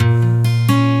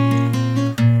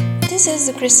This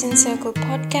is the Christian Circle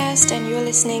podcast, and you're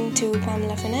listening to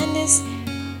Pamela Fernandez,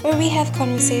 where we have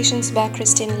conversations about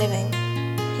Christian living.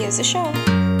 Here's the show.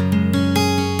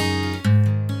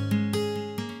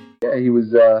 Yeah, he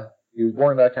was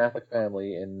born in a Catholic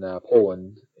family in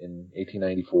Poland in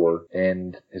 1894,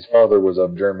 and his father was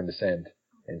of German descent,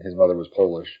 and his mother was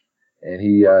Polish. And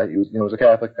he was, it was a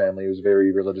Catholic family. It was a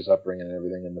very religious upbringing and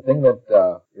everything. And the thing that,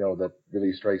 that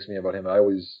really strikes me about him,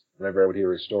 whenever I would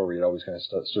hear his story, it always kind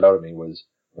of stood out at me, was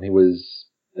when he was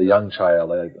a young child,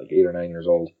 like 8 or 9 years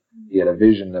old, he had a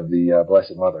vision of the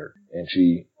Blessed Mother. And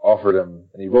she offered him,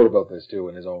 and he wrote about this too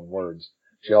in his own words,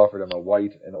 she offered him a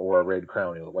white or a red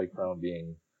crown, the white crown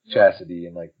being chastity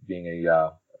and like being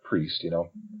a priest,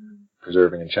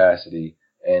 preserving in chastity.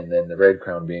 And then the red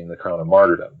crown being the crown of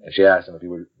martyrdom. And she asked him if he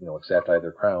would, accept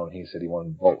either crown. He said he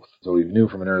wanted both. So he knew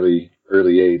from an early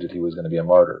age that he was going to be a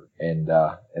martyr, and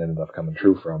it ended up coming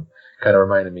true for him. Kind of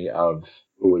reminded me of,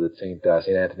 who was it, Saint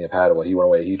Anthony of Padua. He went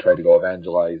away. He tried to go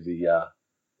evangelize the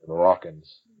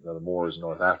Moroccans, the Moors in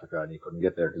North Africa, and he couldn't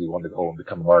get there because he wanted to go and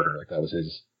become a martyr. Like that was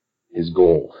his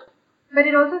goal. But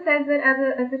it also says that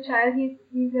as a child,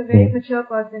 he's a very mature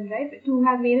person, right? To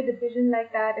have made a decision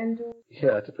like that and to...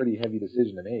 Yeah, it's a pretty heavy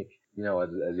decision to make,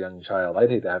 as a young child. I'd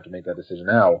hate to have to make that decision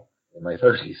now, in my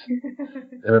 30s.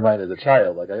 Never mind as a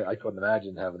child. Like, I couldn't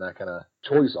imagine having that kind of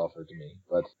choice offered to me.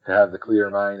 But to have the clear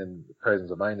mind and the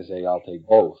presence of mind to say, I'll take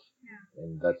both. Yeah.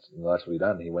 And that's what he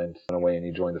done. He went away and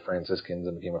he joined the Franciscans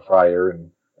and became a friar and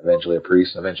eventually a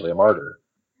priest and eventually a martyr.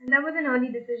 And that was an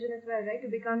early decision as well, right? To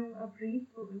become a priest,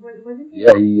 wasn't he?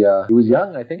 Yeah, he was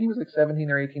young. I think he was like 17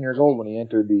 or 18 years old when he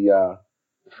entered the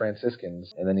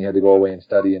Franciscans, and then he had to go away and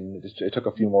study, and it took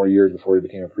a few more years before he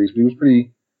became a priest. But he was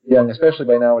pretty young, especially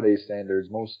by nowadays standards.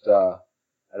 Most, I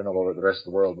don't know about the rest of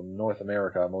the world, but in North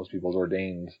America, most people's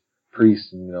ordained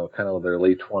priests in, kind of their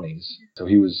late 20s. So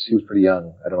he was pretty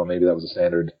young. I don't know, maybe that was a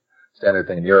standard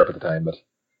thing in Europe at the time, but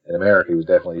in America, he was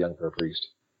definitely young for a priest.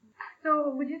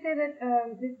 So would you say that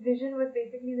this vision was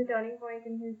basically the turning point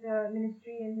in his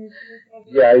ministry and his...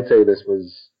 Yeah, I'd say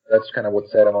that's kind of what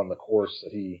set him on the course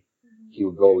that he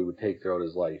would go, he would take throughout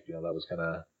his life. That was kind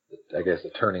of, I guess,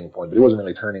 the turning point. But he wasn't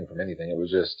really turning from anything. It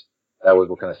was just, that was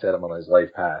what kind of set him on his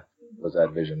life path, was that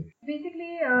vision.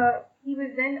 Basically, he was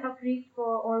then a priest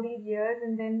for all these years,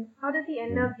 and then how does he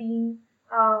end up being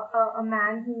a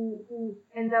man who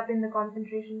ends up in the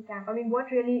concentration camp? I mean, what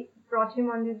really brought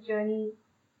him on this journey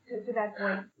to that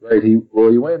point? Right.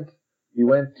 He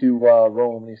went to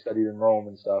Rome, and he studied in Rome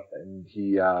and stuff, and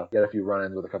he had a few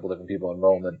run-ins with a couple different people in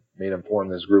Rome that made him form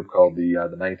this group called the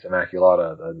Knights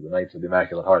Immaculata, the Knights of the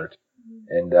Immaculate Heart,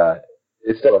 and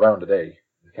it's still around today,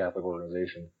 the Catholic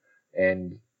organization.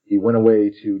 And he went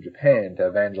away to Japan to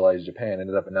evangelize Japan,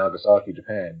 ended up in Nagasaki,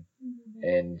 Japan,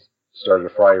 and started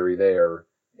a friary there.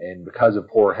 And because of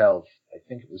poor health, I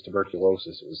think it was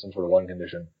tuberculosis, it was some sort of lung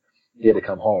condition, he had to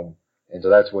come home. And so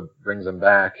that's what brings him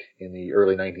back in the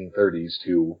early 1930s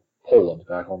to Poland,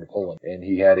 back home to Poland. And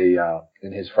he had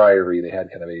in his friary, they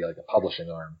had kind of a publishing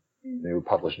arm. They would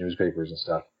publish newspapers and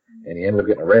stuff. And he ended up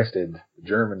getting arrested. The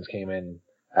Germans came in,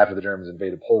 after the Germans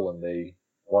invaded Poland, they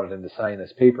wanted him to sign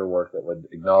this paperwork that would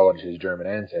acknowledge his German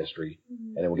ancestry.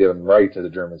 And it would give him rights as a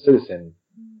German citizen,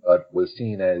 but was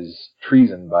seen as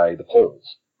treason by the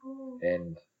Poles.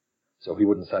 And so he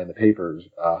wouldn't sign the papers.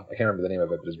 I can't remember the name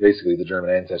of it, but it's basically the German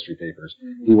ancestry papers.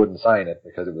 He wouldn't sign it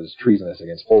because it was treasonous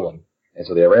against Poland. And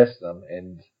so they arrested him,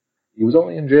 and he was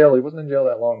only in jail. He wasn't in jail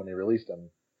that long when they released him.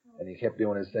 And he kept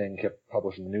doing his thing, kept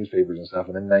publishing the newspapers and stuff.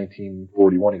 And in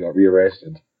 1941, he got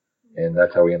rearrested. And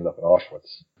that's how he ended up in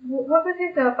Auschwitz. What was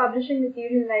his publishing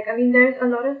material like? I mean, there's a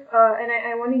lot of, and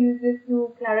I want to use this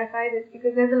to clarify this,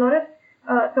 because there's a lot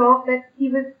of talk that he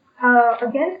was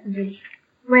against the Jews.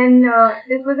 When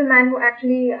this was a man who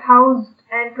actually housed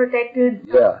and protected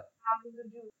thousands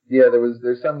of Jews. Yeah,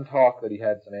 there's some talk that he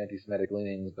had some anti-Semitic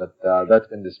leanings, but that's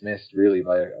been dismissed really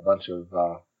by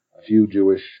a few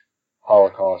Jewish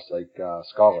Holocaust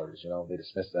scholars. They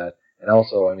dismissed that. And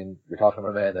also, I mean, you're talking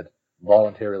about a man that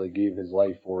voluntarily gave his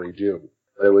life for a Jew.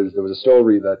 There was a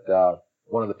story that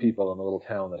one of the people in the little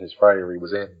town that his friary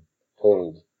was in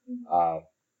told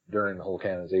during the whole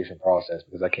canonization process,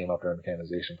 because that came up during the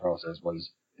canonization process,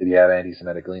 was did he have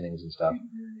anti-Semitic leanings and stuff?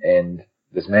 And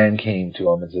this man came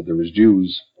to him and said there was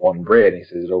Jews wanting bread, and he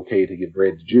said, is it okay to give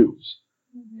bread to Jews?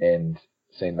 And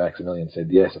Saint Maximilian said,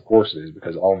 yes, of course it is,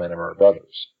 because all men are our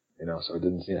brothers. So it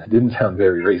didn't sound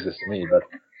very racist to me, but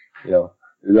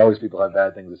there's always people have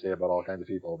bad things to say about all kinds of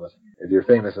people, but if you're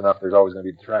famous enough, there's always going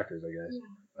to be detractors, I guess.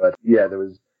 But yeah, there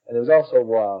was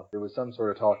also there was some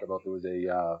sort of talk about there was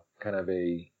a kind of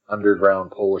a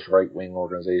underground Polish right-wing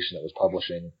organization that was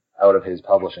publishing out of his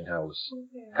publishing house,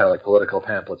 kind of like political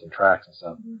pamphlets and tracts and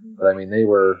stuff. But I mean, they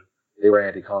were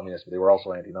anti-communist, but they were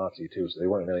also anti-Nazi too, so they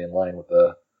weren't really in line with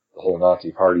the whole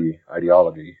Nazi party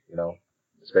ideology, you know,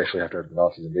 especially after the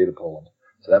Nazis invaded Poland.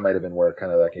 So that might have been where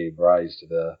kind of that gave rise to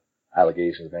the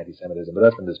allegations of anti-Semitism, but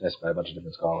that's been dismissed by a bunch of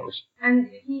different scholars. And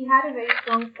he had a very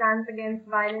strong stance against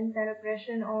violence and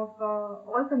oppression of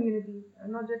all communities,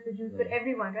 not just the Jews, but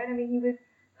everyone, right? I mean, he was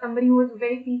somebody who was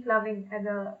very peace-loving at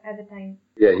the time.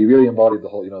 Yeah, he really embodied the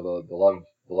whole, you know,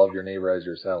 the love your neighbor as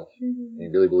yourself. And he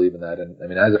really believed in that. And I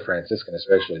mean, as a Franciscan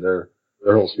especially, their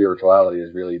whole spirituality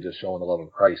is really just showing the love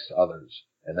of Christ to others.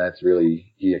 And that's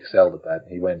really, he excelled at that.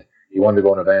 He wanted to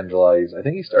go and evangelize. I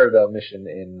think he started a mission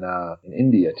in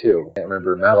India too. I can't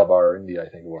remember, Malabar, India, I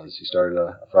think it was. He started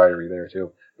a friary there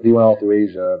too. But he went all through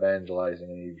Asia evangelizing,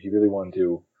 and he really wanted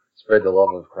to spread the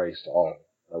love of Christ to all.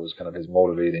 That was kind of his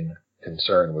motivating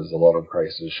concern, was the love of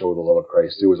Christ, to show the love of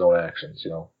Christ through his own actions,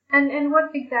 you know. And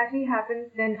what exactly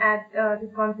happens then at this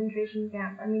concentration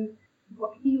camp? I mean,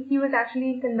 he was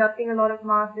actually conducting a lot of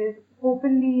masses,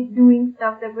 openly doing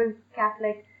stuff that was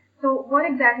Catholic. So what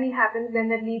exactly happens then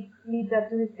that leads up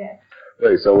to his death?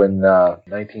 Right, so in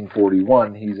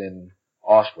 1941, he's in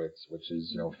Auschwitz, which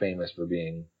is, you know, famous for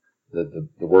being the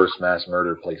worst mass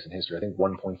murder place in history. I think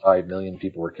 1.5 million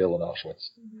people were killed in Auschwitz.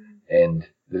 And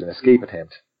there's an escape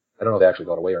attempt. I don't know if they actually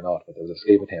got away or not, but there was an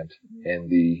escape attempt. And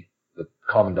the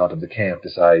commandant of the camp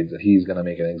decides that he's going to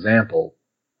make an example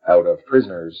out of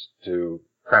prisoners to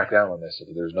crack down on this, so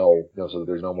that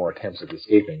there's no more attempts at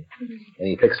escaping. And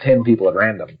he picks 10 people at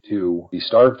random to be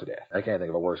starved to death. I can't think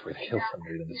of a worse way to kill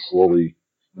somebody than to slowly,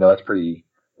 you know, that's pretty,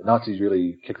 the Nazis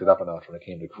really kicked it up a notch when it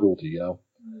came to cruelty, you know.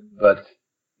 But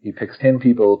he picks 10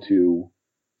 people to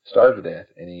starve to death,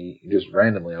 and he just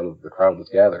randomly out of the crowd that's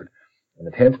gathered. And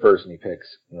the 10th person he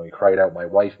picks, you know, he cried out, "My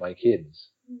wife, my kids."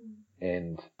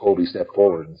 And Kolbe stepped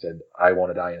forward and said, "I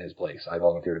want to die in his place. I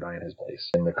volunteer to die in his place."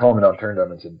 And the commandant turned to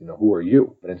him and said, "You know, who are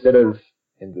you?" But instead of,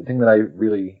 and the thing that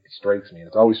really strikes me, and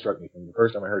it's always struck me from the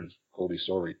first time I heard Kolbe's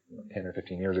story 10 or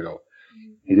 15 years ago,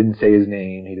 he didn't say his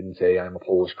name. He didn't say, "I'm a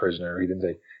Polish prisoner."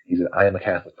 He said, "I am a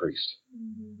Catholic priest."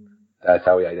 That's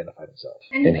how he identified himself.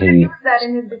 And he used that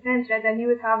in his defense, right? That he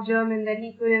was half German, that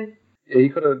he could have...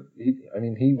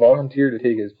 Yeah, he volunteered to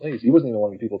take his place. He wasn't even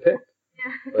one of the people picked.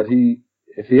 Yeah. But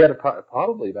if he had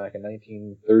probably back in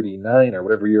 1939 or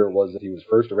whatever year it was that he was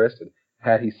first arrested,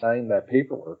 had he signed that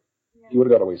paperwork, he would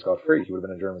have got away scot-free. He would have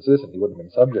been a German citizen. He wouldn't have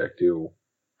been subject to,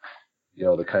 you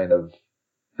know, the kind of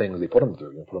things they put him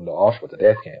through. You know, put him to Auschwitz, a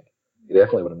death camp. He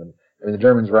definitely would have been. I mean, the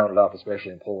Germans rounded off,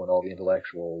 especially in Poland, all the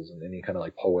intellectuals and any kind of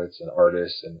like poets and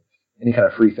artists and any kind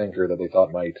of free thinker that they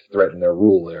thought might threaten their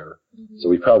rule there.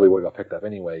 So he probably would have got picked up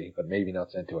anyway, but maybe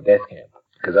not sent to a death camp.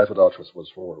 Because that's what Auschwitz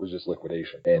was for. It was just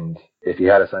liquidation. And if he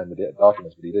had signed the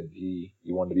documents, but he didn't, he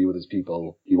wanted to be with his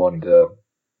people. He wanted to,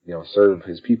 you know, serve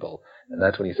his people. And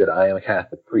that's when he said, "I am a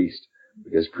Catholic priest,"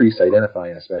 because priests identify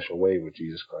in a special way with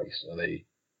Jesus Christ. You know,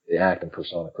 they act in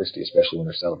persona Christi, especially when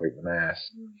they're celebrating the Mass.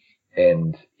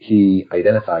 And he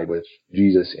identified with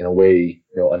Jesus in a way,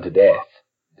 you know, unto death,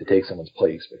 to take someone's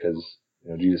place, because,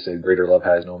 you know, Jesus said, "Greater love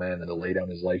has no man than to lay down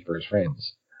his life for his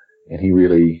friends." And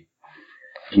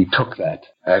he took that,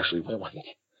 actually went with it.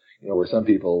 You know, where some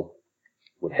people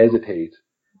would hesitate,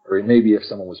 or maybe if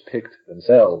someone was picked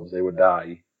themselves, they would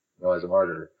die, you know, as a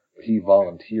martyr. But he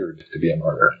volunteered to be a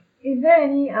martyr. Is there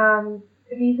any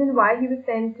reason why he was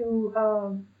sent to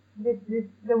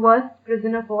the worst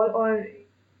prison of all, or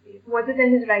was it that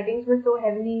his writings were so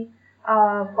heavily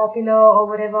popular or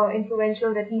whatever,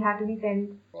 influential, that he had to be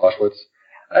sent? Auschwitz?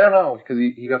 I don't know, because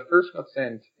he first got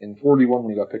sent in 41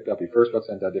 when he got picked up. He first got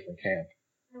sent to a different camp.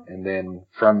 And then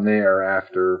from there,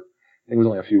 after, I think it was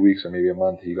only a few weeks or maybe a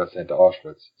month, he got sent to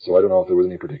Auschwitz. So I don't know if there was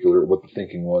any particular, what the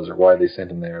thinking was or why they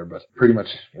sent him there, but pretty much,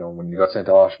 you know, when he got sent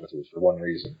to Auschwitz, it was for one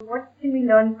reason. What can we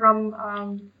learn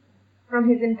from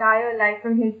his entire life,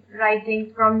 from his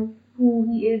writings, from who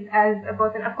he is as a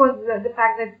person? Of course, the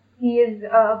fact that he is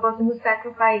a person who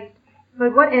sacrificed,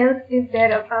 but what else is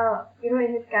there, you know,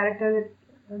 in his character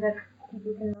that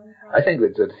people can learn from? I think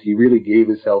that he really gave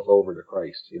himself over to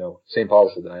Christ. You know, St. Paul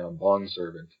said that I am a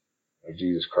bondservant of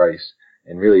Jesus Christ.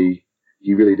 And really,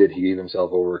 he really did. He gave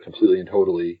himself over completely and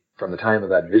totally from the time of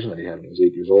that vision that he had when he was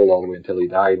 8 years old all the way until he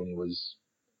died when he was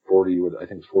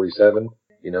 47.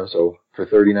 You know, so for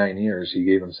 39 years, he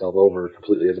gave himself over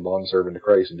completely as a bondservant to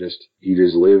Christ, and he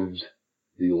just lived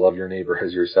the love your neighbor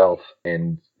as yourself.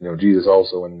 And, you know, Jesus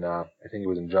also, and I think it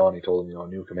was in John, he told him, you know, "A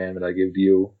new commandment I give to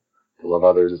you, to love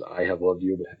others as I have loved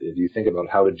you." But if you think about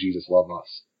how did Jesus love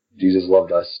us? Jesus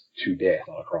loved us to death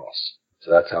on a cross. So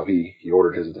that's how he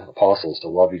ordered his apostles to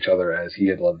love each other as he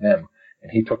had loved them.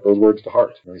 And he took those words to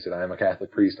heart. He said, I am a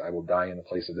Catholic priest. I will die in the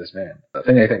place of this man. The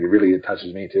thing I think really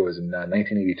touches me too is in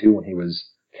 1982 when he was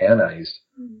canonized,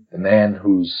 the man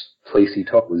whose place he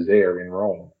took was there in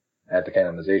Rome at the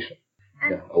canonization.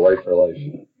 A life for a life.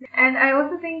 And I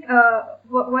also think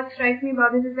what strikes me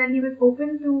about this is that he was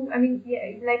open to,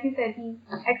 like you said, he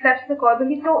accepts the call, but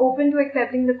he's so open to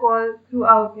accepting the call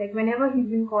throughout. Like whenever he's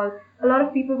been called, a lot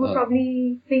of people would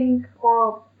probably think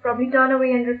or probably turn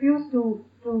away and refuse to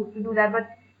do that. But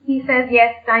he says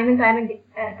yes time and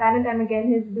time again.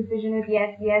 His decision is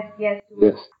yes. Yes.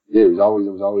 Yeah, it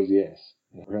was always yes.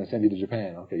 We're going to send you to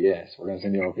Japan. Okay, yes. We're going to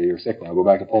send you. Okay, you're sick now. Go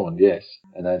back to Poland. Yes.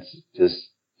 And that's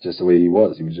just the way he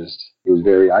was. He was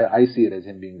very, I see it as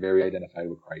him being very identified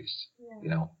with Christ,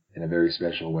 in a very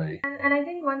special way. And I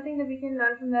think one thing that we can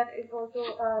learn from that is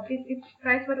also, if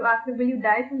Christ were to ask him, will you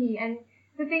die for me? And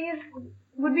the thing is,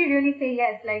 would we really say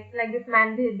yes, like this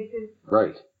man did? Because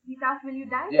right. He's asked, will you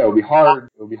die? Yeah, it would be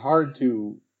hard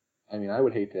to, I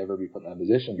would hate to ever be put in that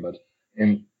position, but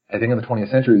I think in the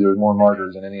 20th century there was more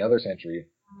martyrs than any other century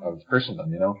of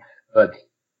Christendom, but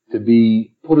to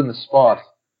be put in the spot,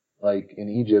 like in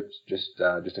Egypt, just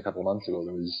a couple of months ago,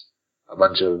 there was a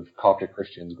bunch of Coptic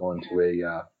Christians going to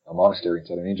a monastery in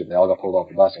southern Egypt. They all got pulled off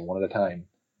the bus, and one at a time,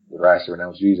 they were asked to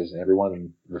renounce Jesus, and every one of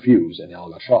them refused, and they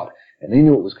all got shot. And they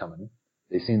knew it was coming.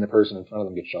 They seen the person in front of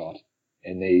them get shot,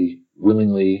 and they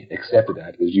willingly accepted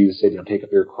that, because Jesus said, take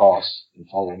up your cross and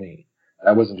follow me.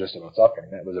 That wasn't just about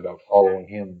suffering. That was about following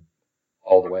him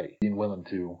all the way, being willing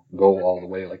to go all the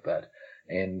way like that.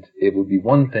 And it would be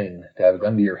one thing to have a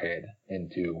gun to your head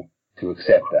and to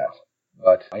accept that.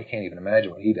 But I can't even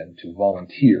imagine what he did to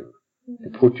volunteer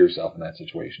to put yourself in that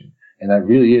situation. And that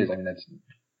really is,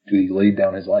 he laid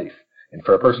down his life. And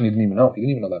for a person he didn't even know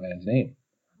that man's name,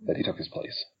 that he took his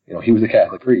place. He was a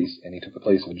Catholic priest and he took the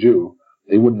place of a Jew.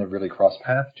 They wouldn't have really crossed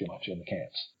paths too much in the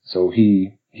camps. So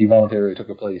he voluntarily took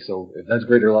a place. So if that's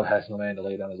greater love has no man to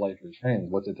lay down his life for his friends,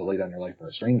 what's it to lay down your life for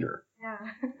a stranger? Yeah.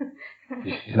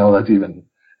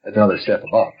 That's another step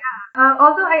above.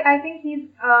 Also, I think he's,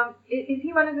 is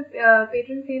he one of the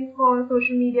patron saints for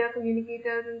social media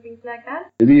communicators and things like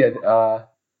that?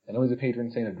 I know he's a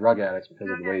patron saint of drug addicts because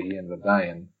of the way he ended up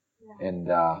dying. Yeah. And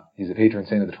he's a patron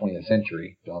saint of the 20th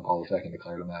century. John Paul II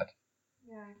declared him that.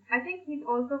 Yeah. I think he's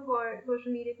also for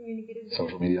social media communicators.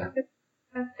 Social media.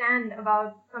 A stand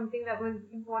about something that was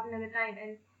important at the time.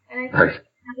 And I think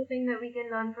another thing that we can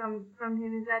learn from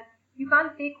him is that you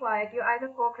can't stay quiet. You're either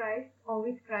for Christ, or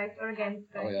with Christ, or against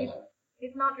Christ. Oh, yeah.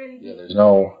 It's not really... Yeah,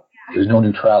 there's no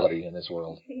neutrality in this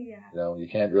world. Yeah. You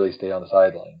can't really stay on the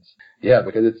sidelines. Yeah,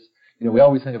 because it's, we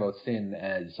always think about sin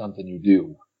as something you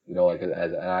do, like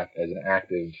as an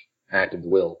act of the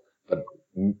will. But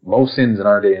most sins in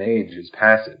our day and age is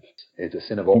passive. It's a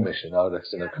sin of omission, not a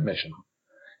sin of commission.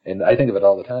 And I think of it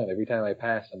all the time. Every time I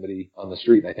pass somebody on the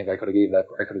street, I think I could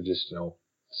have just,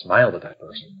 smiled at that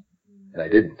person. And I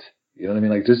didn't. You know what I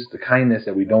mean? Like, just the kindness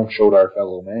that we don't show to our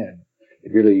fellow man. I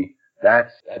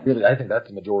think that's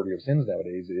the majority of sins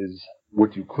nowadays, is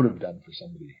what you could have done for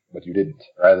somebody, but you didn't,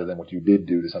 rather than what you did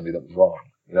do to somebody that was wrong,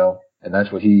 And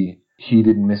that's what he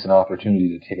didn't miss an opportunity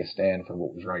to take a stand for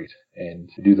what was right, and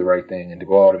to do the right thing, and to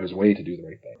go out of his way to do the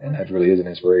right thing. And that really is an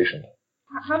inspiration.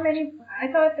 How many, I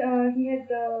thought he had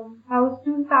housed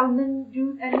 2,000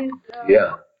 Jews at his...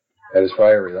 Yeah, at his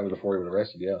friary. That was before he was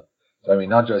arrested, yeah. So,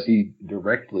 not just he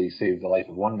directly saved the life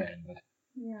of one man, but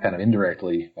kind of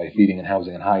indirectly, by feeding and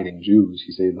housing and hiding Jews,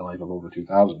 he saved the life of over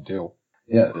 2,000 too.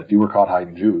 Yeah, if you were caught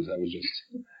hiding Jews, that was just,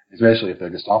 especially if the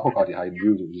Gestapo caught you hiding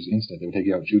Jews, it was just instant. They would take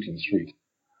you out and shoot you in the street.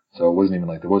 So it wasn't even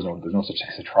like there's no such thing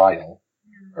as a trial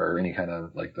or any kind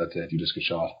of like that's it. You just get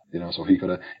shot, So he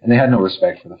could have, and they had no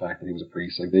respect for the fact that he was a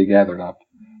priest. Like they gathered up,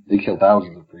 they killed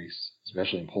thousands of priests,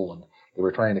 especially in Poland. They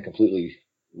were trying to completely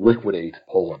liquidate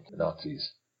Poland, the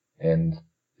Nazis. And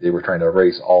they were trying to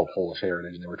erase all Polish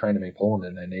heritage, and they were trying to make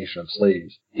Poland a nation of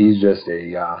slaves. He's just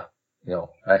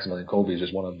Maximilian Kolbe is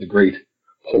just one of the great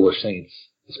Polish saints,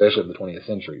 especially of the 20th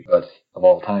century, but of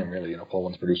all time, really.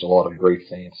 Poland's produced a lot of great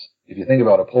saints. If you think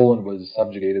about it, Poland was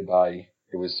subjugated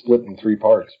it was split in three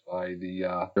parts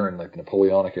during the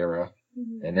Napoleonic era,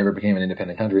 and never became an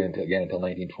independent country until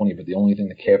 1920. But the only thing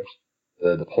that kept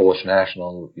the Polish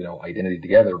national, identity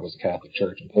together was the Catholic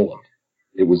Church in Poland.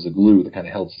 It was the glue that kind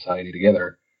of held society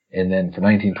together. And then from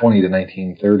 1920 to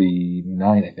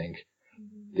 1939, I think,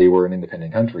 they were an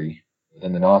independent country. But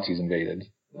then the Nazis invaded,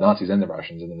 the Nazis and the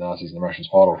Russians, and the Nazis and the Russians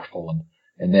fought over Poland.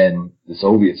 And then the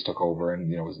Soviets took over,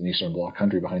 and, it was an Eastern Bloc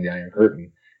country behind the Iron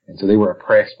Curtain. And so they were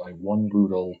oppressed by one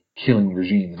brutal killing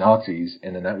regime, the Nazis,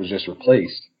 and then that was just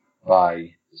replaced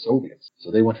by the Soviets.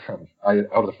 So they went from out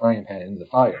of the frying pan into the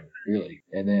fire, really.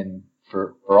 And then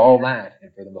for all that,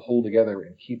 and for them to hold together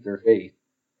and keep their faith.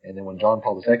 And then when John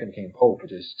Paul II became Pope,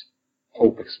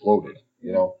 hope exploded,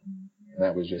 you know. And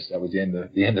that was the end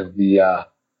of the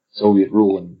Soviet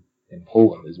rule in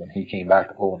Poland, is when he came back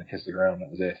to Poland and kissed the ground.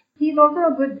 That was it. He's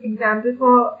also a good example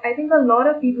for, I think, a lot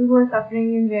of people who are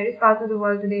suffering in various parts of the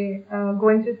world today,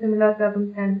 going through similar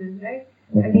circumstances, right?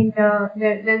 I mean,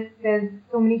 there's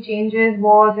so many changes,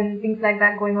 wars, and things like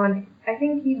that going on. I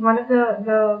think he's one of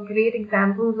the great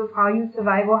examples of how you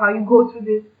survive or how you go through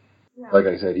this. Yeah. Like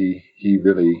I said,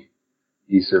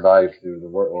 he survived through the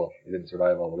war. Well, he didn't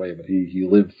survive all the way, but he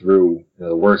lived through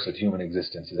the worst that human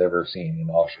existence has ever seen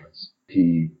in Auschwitz.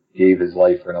 He gave his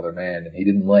life for another man, and he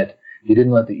didn't let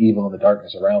the evil and the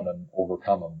darkness around him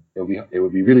overcome him. It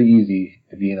would be really easy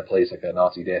to be in a place like a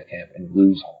Nazi death camp and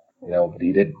lose hope, but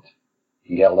he didn't.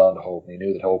 He held on to hope, and he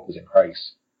knew that hope was in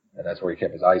Christ, and that's where he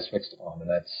kept his eyes fixed upon, and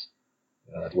that's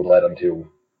what led him to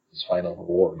his final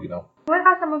reward. What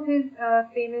are some of his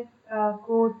famous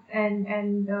quotes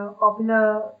and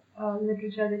popular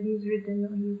literature that he's written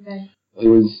or he's said? He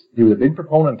was a big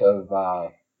proponent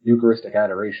of Eucharistic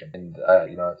adoration, and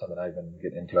it's something I've been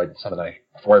getting into.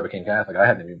 Before I became Catholic, I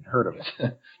hadn't even heard of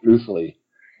it, truthfully,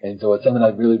 and so it's something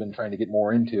I've really been trying to get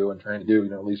more into and trying to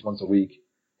do, at least once a week.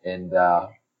 And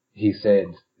he said,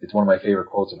 it's one of my favorite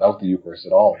quotes about the Eucharist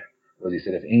at all, where he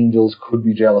said, if angels could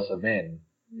be jealous of men,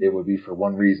 it would be for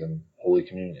one reason: Holy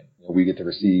Communion. We get to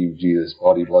receive Jesus'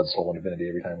 body, blood, soul, and divinity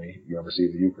every time we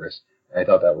receive the Eucharist. And I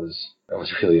thought that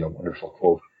was really a wonderful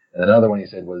quote. And another one he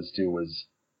said was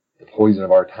the poison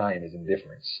of our time is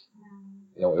indifference.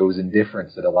 It was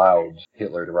indifference that allowed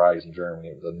Hitler to rise in Germany.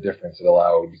 It was indifference that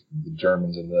allowed the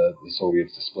Germans and the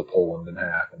Soviets to split Poland in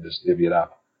half and just divvy it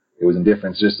up. It was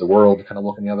indifference, just the world kind of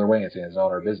looking the other way and saying it's not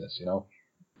our business,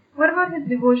 What about his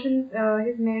devotions,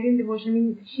 his Marian devotion? I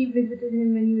mean, she visited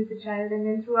him when he was a child, and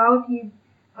then throughout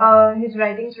his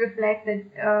writings reflect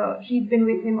that she'd been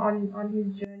with him on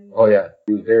his journey. Oh yeah,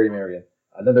 he was very Marian.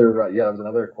 That was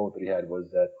another quote that he had, was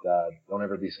that don't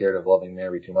ever be scared of loving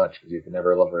Mary too much, because you can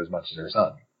never love her as much as her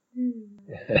son.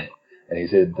 And he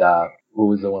said, what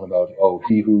was the one about? Oh,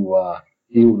 he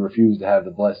who refused to have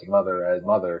the Blessed Mother as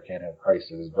mother can't have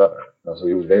Christ as his brother. So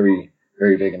he was very,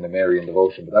 very big into Marian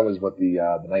devotion. But that was what the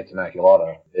Knights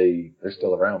Immaculata, they're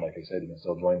still around, like I said. You can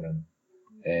still join them.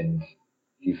 And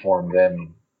he formed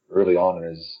them early on in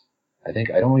his, I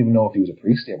don't even know if he was a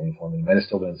priest yet when he formed them. He might have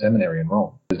still been in seminary in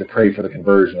Rome. It was to pray for the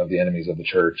conversion of the enemies of the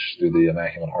church through the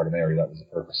Immaculate Heart of Mary. That was the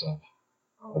purpose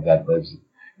of that.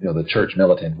 The church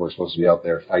militant were supposed to be out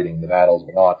there fighting the battles,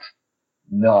 but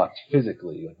not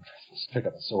physically. Like, just pick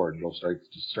up a sword and go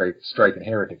striking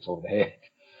heretics over the head.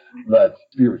 But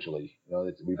spiritually,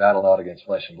 we battle not against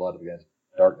flesh and blood, but against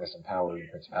darkness and power and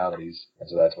principalities. And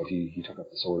so that's what he took up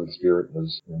the sword of the Spirit,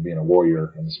 was being a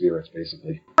warrior in the spirits,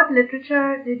 basically. What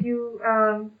literature did you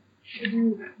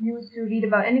use to read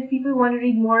about? And if people want to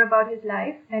read more about his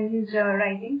life and his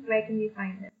writings, where can they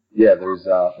find them? Yeah, there's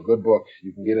a good book.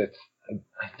 You can get it.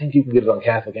 I think you can get it on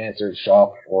Catholic Answers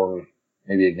shop or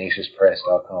maybe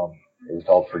IgnatiusPress.com. It was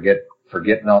called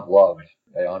Forget Not Loved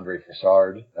by Andre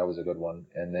Frossard. That was a good one.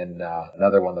 And then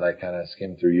another one that I kind of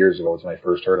skimmed through years ago, was when I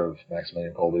first heard of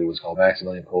Maximilian Kolbe, was called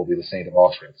Maximilian Kolbe, the Saint of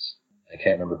Auschwitz. I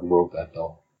can't remember who wrote that,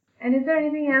 though. And is there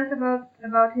anything else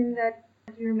about him that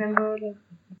you remember?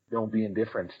 Don't be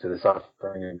indifferent to the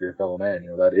suffering of your fellow man.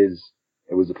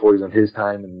 It was the poison of his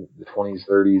time in the 20s,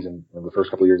 30s, and the first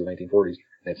couple of years of the 1940s,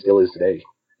 and it still is today.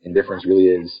 Indifference really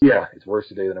is, it's worse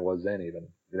today than it was then even,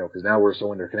 because now we're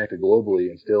so interconnected globally,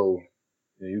 and still,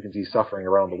 you can see suffering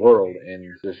around the world and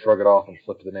just shrug it off and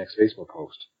flip to the next Facebook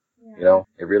post. Yeah.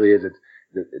 It really is.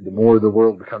 The more the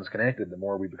world becomes connected, the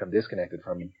more we become disconnected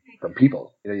from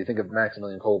people. You think of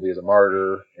Maximilian Kolbe as a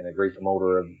martyr and a great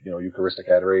promoter of, Eucharistic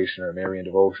adoration or Marian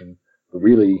devotion, but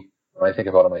really, when I think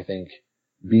about him, I think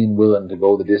being willing to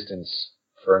go the distance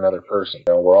for another person.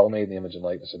 We're all made in the image and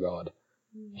likeness of God.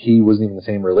 He wasn't even the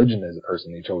same religion as the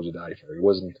person he chose to die for. He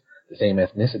wasn't the same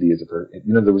ethnicity as a person.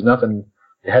 There was nothing.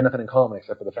 They had nothing in common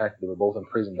except for the fact that they were both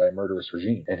imprisoned by a murderous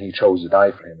regime, and he chose to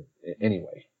die for him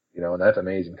anyway. And that's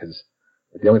amazing, because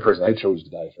the only person I chose to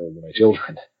die for were my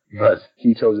children, but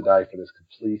he chose to die for this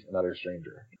complete and utter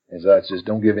stranger. And so that's just,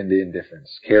 don't give in to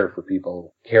indifference. Care for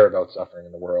people. Care about suffering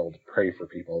in the world. Pray for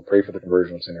people. Pray for the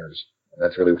conversion of sinners. And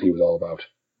that's really what he was all about.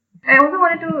 I also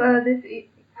wanted to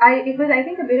it was, I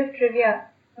think, a bit of trivia,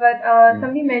 but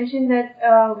somebody mentioned that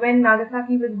when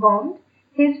Nagasaki was bombed,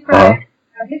 his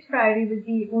priory was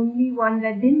the only one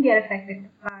that didn't get affected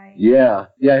by... Yeah,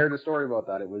 I heard a story about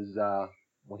that. It was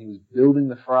when he was building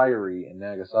the friary in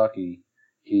Nagasaki,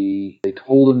 they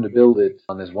told him to build it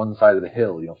on this one side of the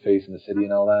hill, facing the city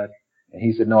and all that. And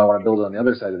he said, no, I want to build it on the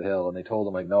other side of the hill. And they told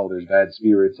him, like, no, there's bad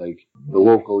spirits, like the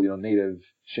local, native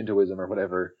Shintoism or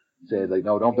whatever said, like,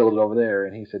 no, don't build it over there.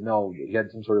 And he said, no, he had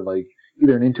some sort of like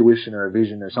either an intuition or a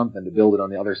vision or something to build it on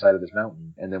the other side of this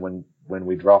mountain. And then when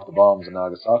we dropped the bombs in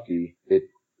Nagasaki, it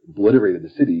obliterated the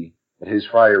city, but his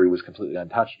friary was completely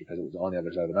untouched because it was on the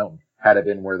other side of the mountain. Had it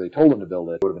been where they told him to build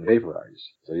it, it would have been vaporized.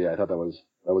 So yeah, I thought that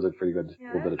was a pretty good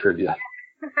little bit of trivia.